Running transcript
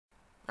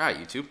Alright,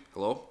 YouTube.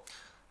 Hello.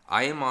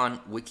 I am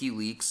on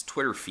WikiLeaks'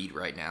 Twitter feed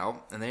right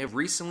now, and they have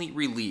recently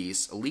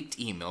released a leaked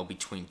email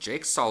between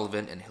Jake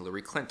Sullivan and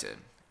Hillary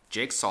Clinton.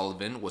 Jake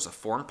Sullivan was a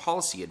foreign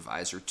policy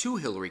advisor to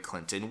Hillary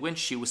Clinton when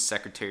she was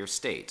Secretary of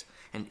State.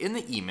 And in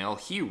the email,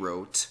 he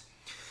wrote,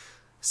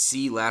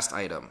 "See last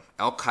item.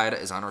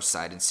 Al-Qaeda is on our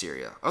side in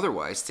Syria.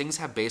 Otherwise, things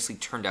have basically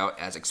turned out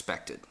as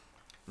expected."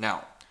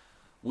 Now,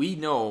 we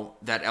know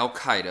that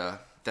Al-Qaeda,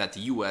 that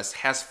the U.S.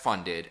 has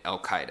funded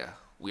Al-Qaeda.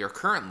 We are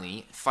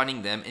currently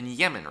funding them in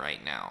Yemen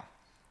right now,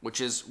 which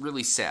is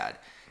really sad.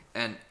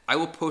 And I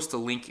will post a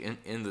link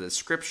in the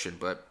description,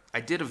 but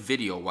I did a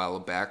video a while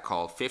back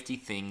called 50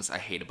 Things I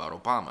Hate About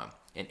Obama.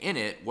 And in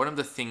it, one of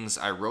the things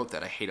I wrote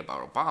that I hate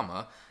about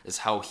Obama is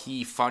how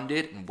he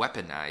funded and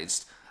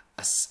weaponized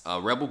a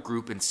rebel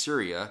group in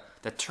Syria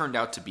that turned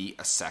out to be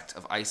a sect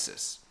of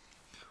ISIS.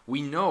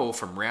 We know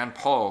from Rand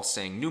Paul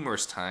saying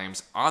numerous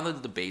times on the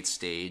debate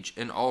stage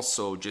and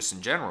also just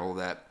in general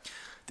that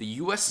the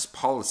U.S.'s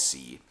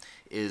policy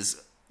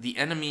is the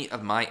enemy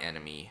of my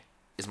enemy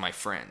is my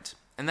friend.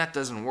 And that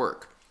doesn't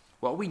work.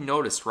 What we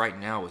notice right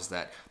now is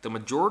that the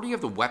majority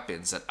of the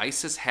weapons that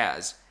ISIS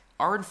has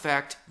are in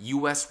fact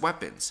U.S.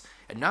 weapons.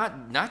 And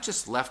not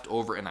just left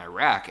over in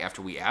Iraq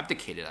after we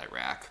abdicated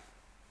Iraq,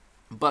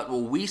 but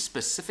what we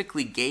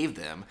specifically gave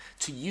them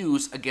to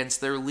use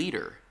against their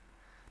leader.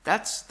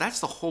 That's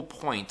the whole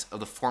point of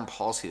the foreign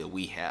policy that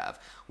we have.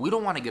 We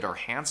don't want to get our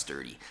hands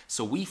dirty,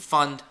 so we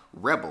fund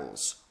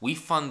rebels. We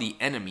fund the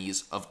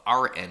enemies of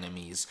our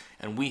enemies,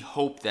 and we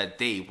hope that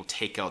they will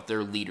take out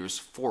their leaders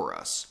for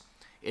us.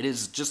 It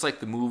is just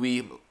like the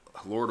movie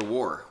Lord of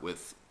War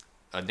with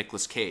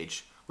Nicolas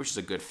Cage, which is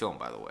a good film,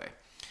 by the way.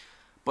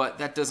 But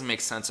that doesn't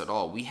make sense at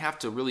all. We have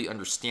to really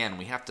understand,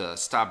 we have to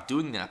stop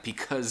doing that,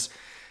 because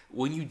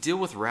when you deal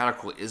with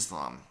radical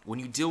Islam, when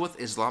you deal with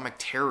Islamic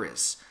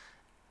terrorists,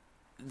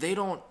 they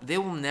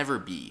will never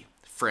be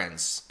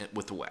friends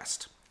with the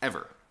West.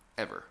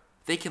 Ever.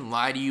 They can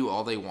lie to you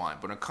all they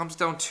want, but when it comes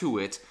down to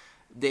it,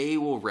 they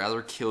will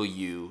rather kill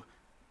you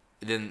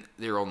than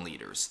their own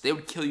leaders. They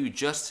would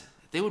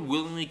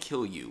willingly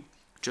kill you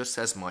just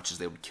as much as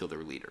they would kill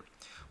their leader.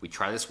 We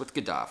try this with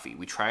Gaddafi.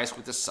 We try this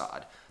with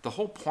Assad. The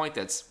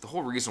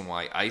whole reason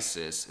why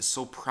ISIS is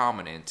so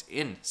prominent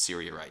in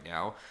Syria right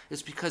now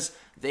is because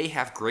they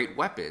have great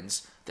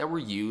weapons that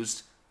were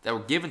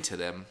given to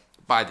them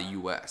by the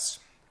U.S.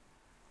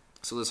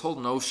 So this whole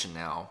notion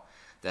now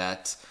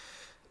that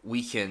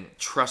we can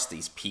trust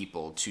these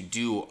people to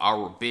do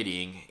our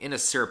bidding in a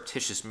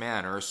surreptitious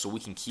manner so we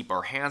can keep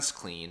our hands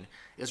clean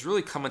is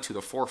really coming to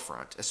the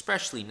forefront,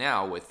 especially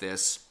now with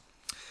this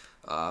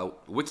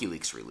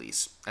WikiLeaks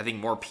release. I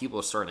think more people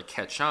are starting to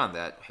catch on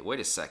that, hey,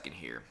 wait a second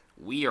here.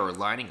 We are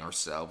aligning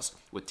ourselves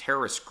with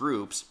terrorist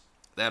groups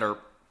that are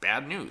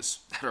bad news,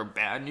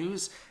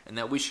 and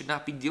that we should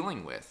not be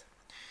dealing with.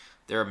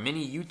 There are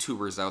many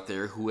YouTubers out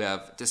there who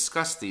have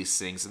discussed these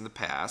things in the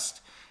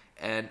past,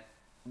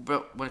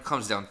 but when it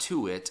comes down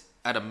to it,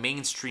 at a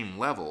mainstream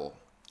level,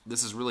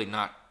 this is really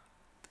not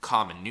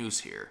common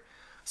news here.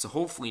 So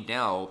hopefully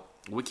now,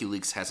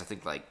 WikiLeaks has, I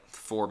think, like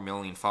 4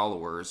 million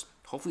followers.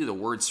 Hopefully the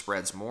word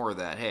spreads more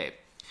that, hey,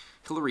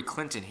 Hillary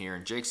Clinton here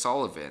and Jake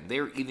Sullivan,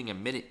 they're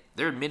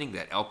admitting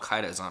that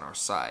Al-Qaeda is on our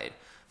side.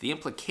 The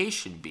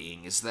implication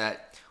being is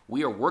that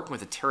we are working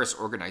with a terrorist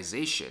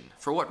organization.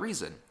 For what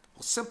reason?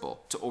 Well,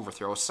 simple, to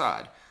overthrow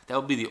Assad. That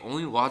would be the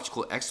only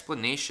logical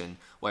explanation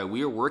why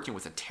we are working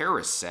with a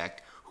terrorist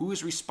sect who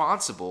is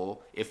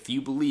responsible, if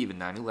you believe in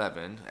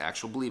 9/11,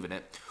 actually believe in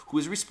it, who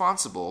is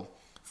responsible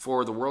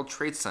for the World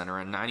Trade Center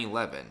on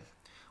 9/11.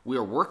 We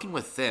are working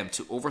with them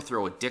to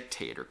overthrow a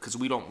dictator because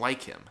we don't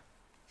like him.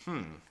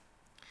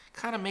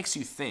 Kind of makes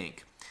you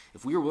think,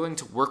 if we are willing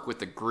to work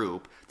with a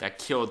group that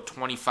killed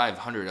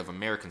 2,500 of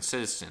American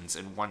citizens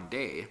in one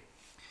day,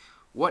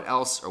 what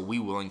else are we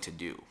willing to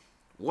do?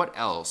 What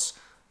else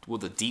will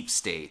the deep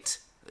state,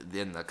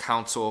 then the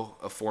Council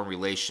of Foreign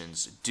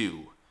Relations,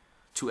 do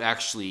to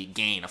actually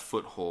gain a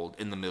foothold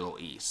in the Middle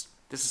East?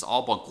 This is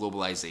all about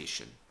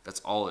globalization. That's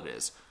all it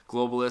is.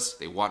 Globalists,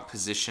 they want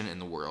position in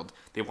the world.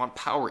 They want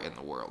power in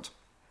the world.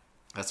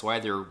 That's why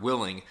they're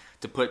willing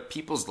to put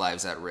people's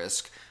lives at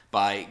risk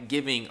by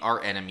giving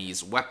our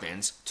enemies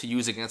weapons to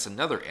use against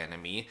another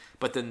enemy,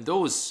 but then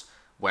those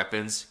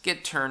weapons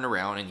get turned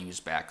around and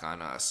used back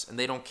on us, and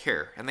they don't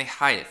care, and they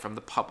hide it from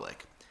the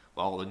public.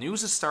 Well, the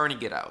news is starting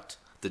to get out.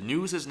 The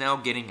news is now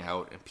getting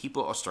out, and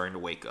people are starting to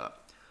wake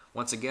up.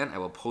 Once again, I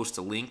will post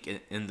a link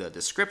in the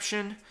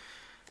description,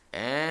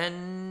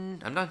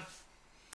 and I'm done.